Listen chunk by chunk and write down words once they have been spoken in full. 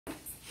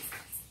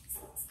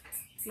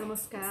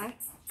नमस्कार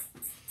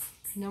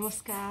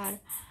नमस्कार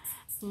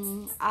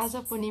आज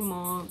पनि म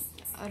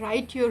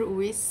right your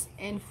wish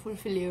end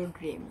fulfil your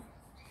dream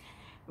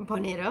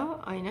भनेर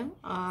हैन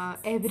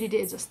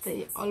एभ्रीडे जस्तै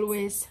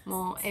अलवेज म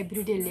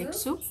एभ्रीडे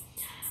लेख्छु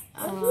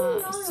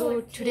so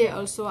today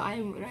also I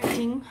am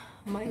writing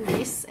my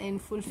wish end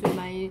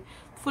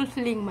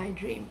fulfilling my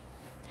dream.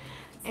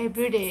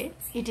 Every day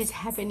it is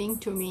happening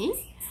to me.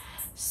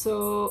 So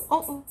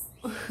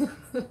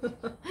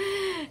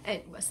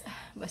and bas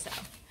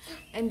out.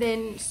 And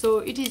then so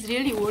it is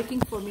really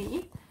working for me.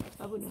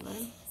 Babu, never.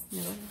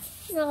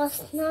 No, it's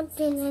not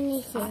doing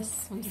anything. Yes,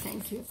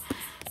 thank you.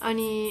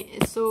 Ani,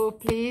 so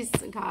please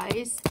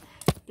guys,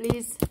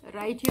 please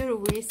write your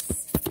wish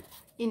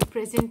in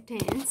present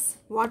tense,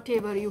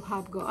 whatever you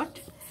have got,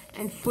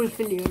 and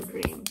fulfill your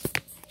dream.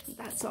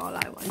 That's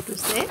all I want to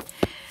say.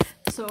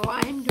 So I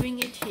am doing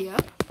it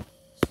here.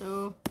 So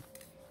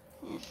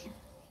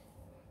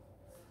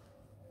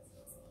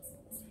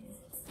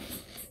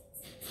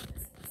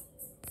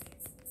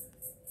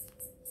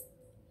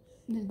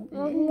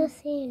I'm not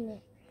seeing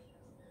it.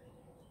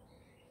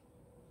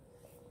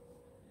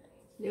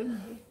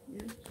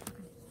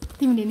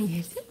 तिमीले नि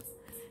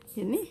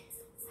हेर्ने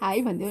high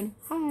भन्दियो नि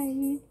hi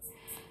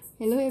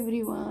hello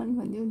everyone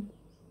भन्दियो नि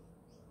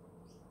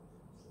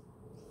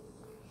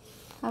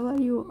how are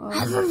you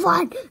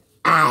Everyone,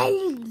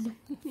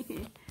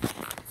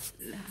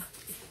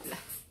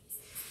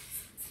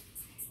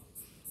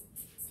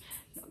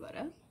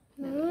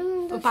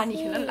 पानी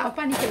खेल ल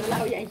पानी खेल ल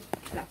यही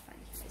ल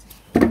पानी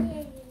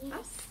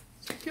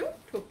ठोक्यो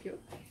ठोक्यो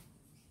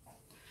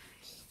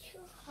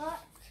too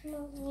hot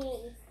for me.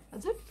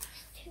 हजुर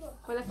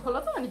पहिला खोला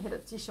त अनि फेरि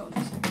चिसो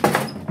हुन्छ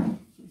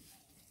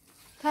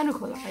खानु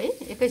खोला है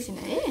एकैछिन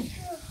है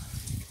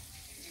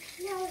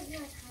No, it's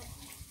not hot.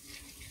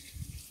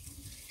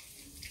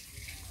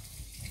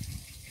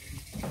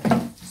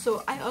 So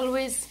I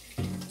always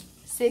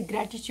say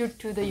gratitude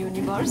to the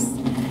universe,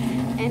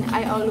 and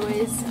I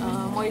always I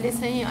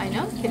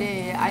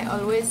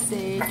always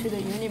say to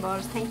the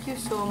universe, thank you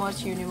so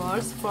much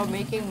universe for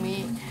making me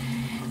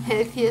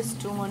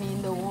healthiest woman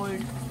in the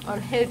world, or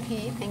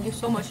healthy. Thank you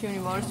so much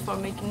universe for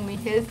making me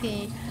healthy,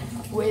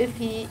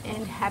 wealthy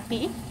and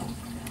happy.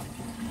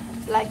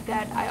 Like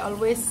that I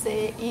always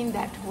say in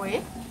that way,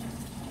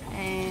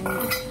 and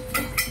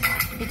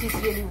it is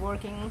really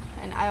working.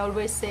 And I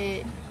always say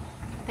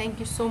thank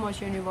you so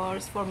much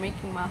universe for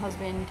making my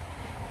husband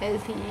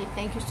healthy.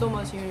 Thank you so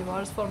much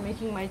universe for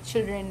making my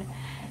children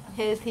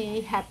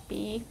healthy,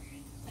 happy.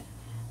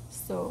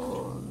 So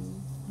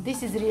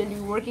this is really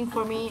working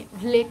for me.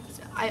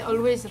 I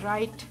always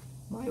write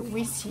my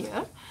wish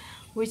here,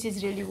 which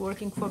is really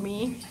working for me.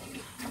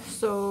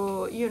 So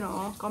you know,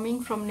 coming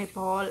from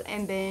Nepal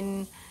and then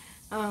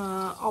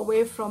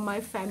away from my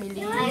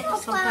family,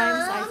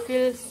 sometimes I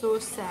feel so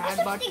sad,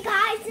 but The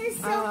guys is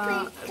so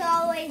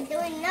always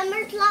doing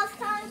numbers last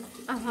time.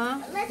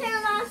 Listen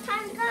last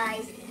time,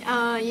 guys.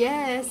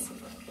 yes,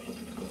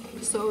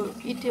 so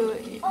it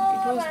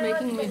was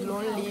making me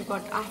lonely,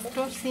 but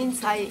after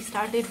since I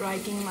started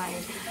writing my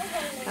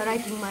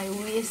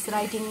wish,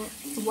 writing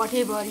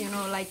whatever, you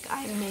know, like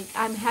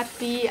I'm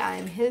happy,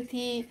 I'm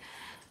healthy,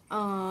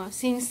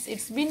 since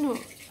it's been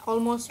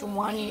almost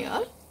 1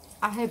 year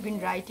I have been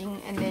writing,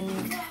 and then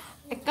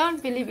I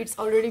can't believe it's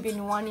already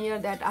been 1 year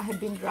that I have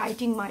been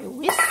writing my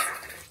wish.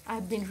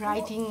 I've been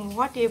writing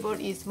whatever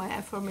is my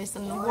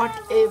affirmation,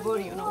 whatever,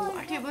 you know,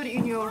 whatever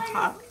in your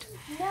heart.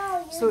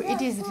 So it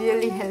is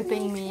really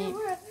helping me,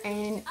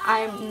 and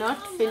I'm not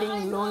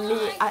feeling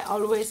lonely. I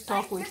always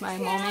talk with my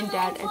mom and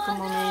dad at the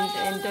moment,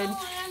 and then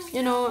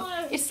you know,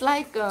 it's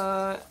like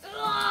a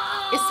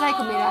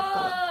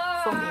miracle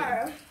for me.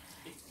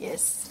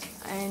 Yes.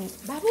 And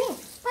Babu,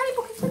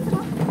 no.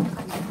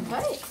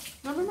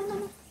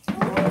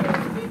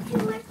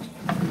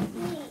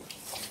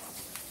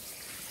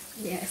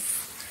 Yes.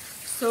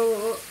 So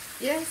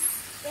yes,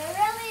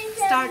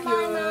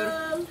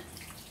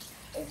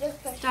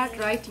 start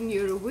writing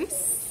your wish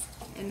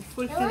and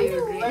fulfill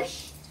your dream.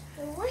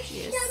 Wish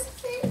Yes.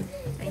 something.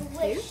 Thank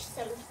Wish you.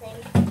 something.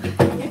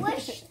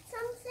 Wish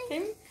something.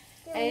 Him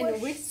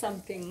and wish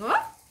something.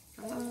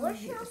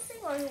 Wish Yes.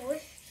 something or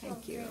wish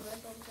Thank you.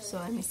 something. So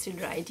I'm still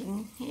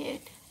writing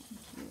it.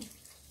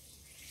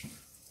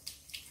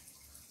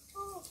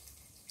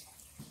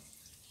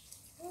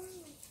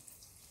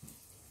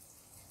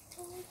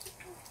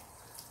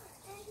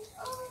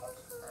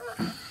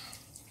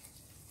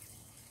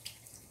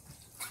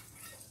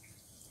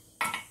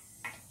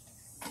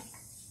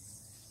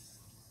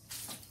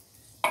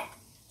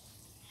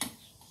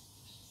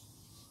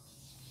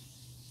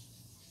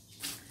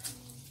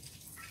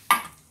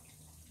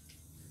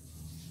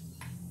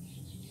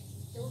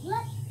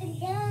 Let's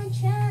again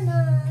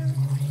channel.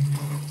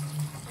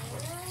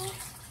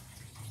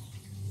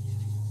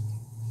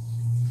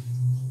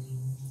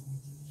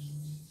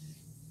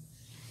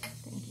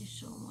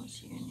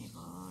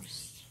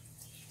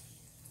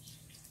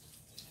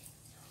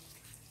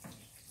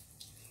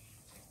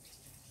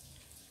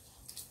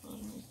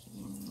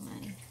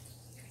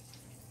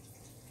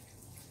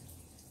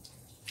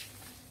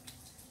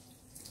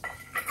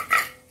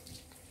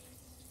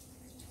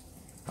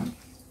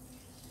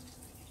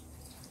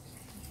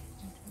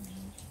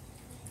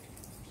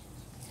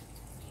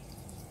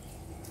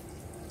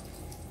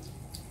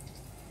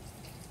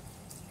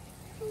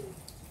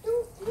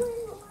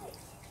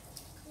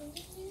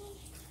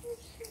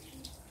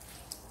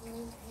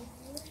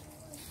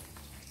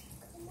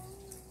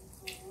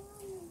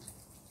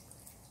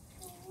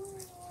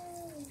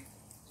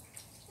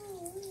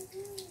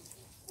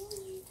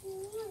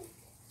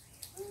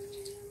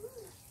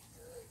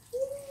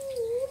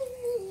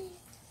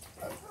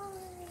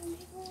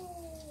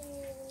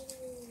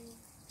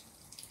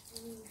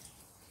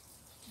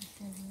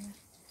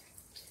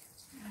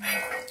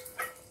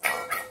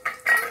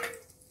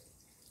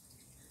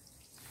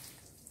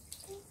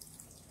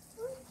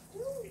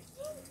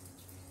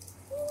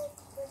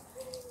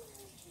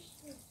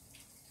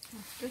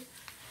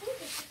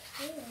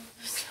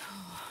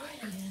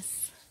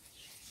 Yes.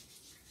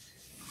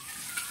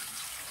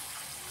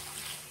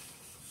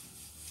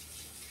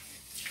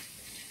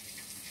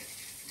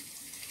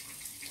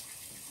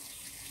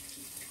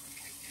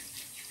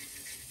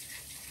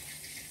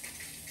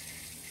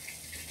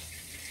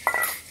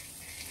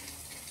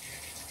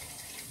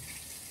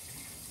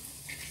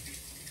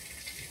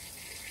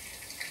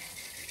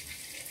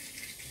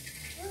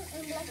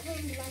 Black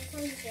one, black.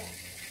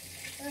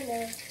 Oh no,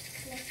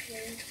 black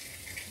one.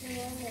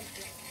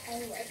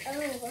 Oh,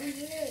 over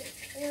here,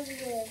 over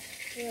there,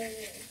 over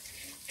there.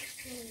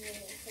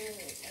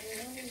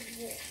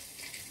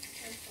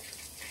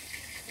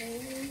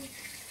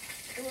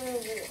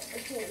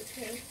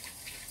 Okay.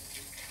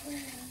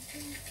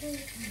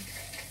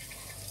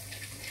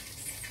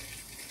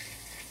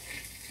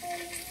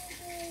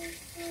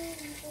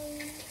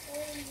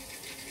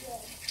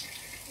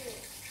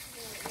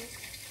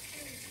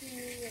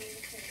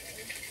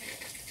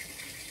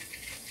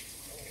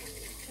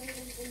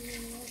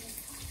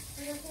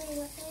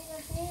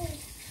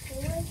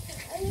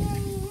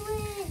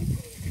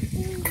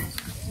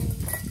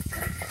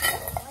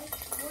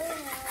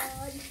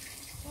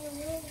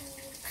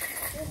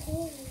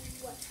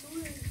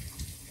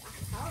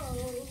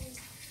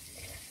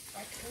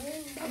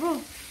 बाबु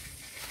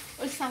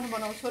अलिक सानो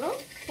बनाऊ छोरो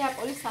tap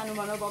अलिक सानो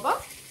बनाऊ बाबा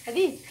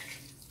आदि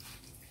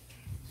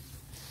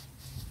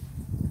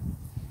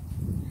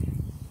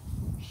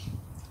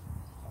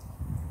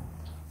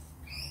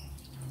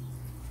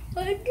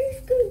I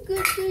just gonna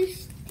get this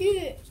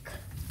stick.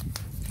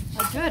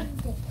 हजुर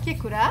के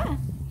कुरा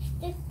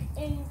Stick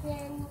and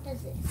then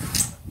this.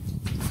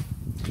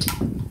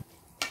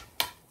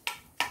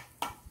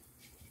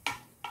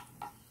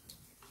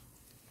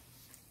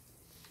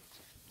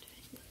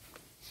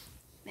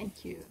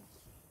 Thank you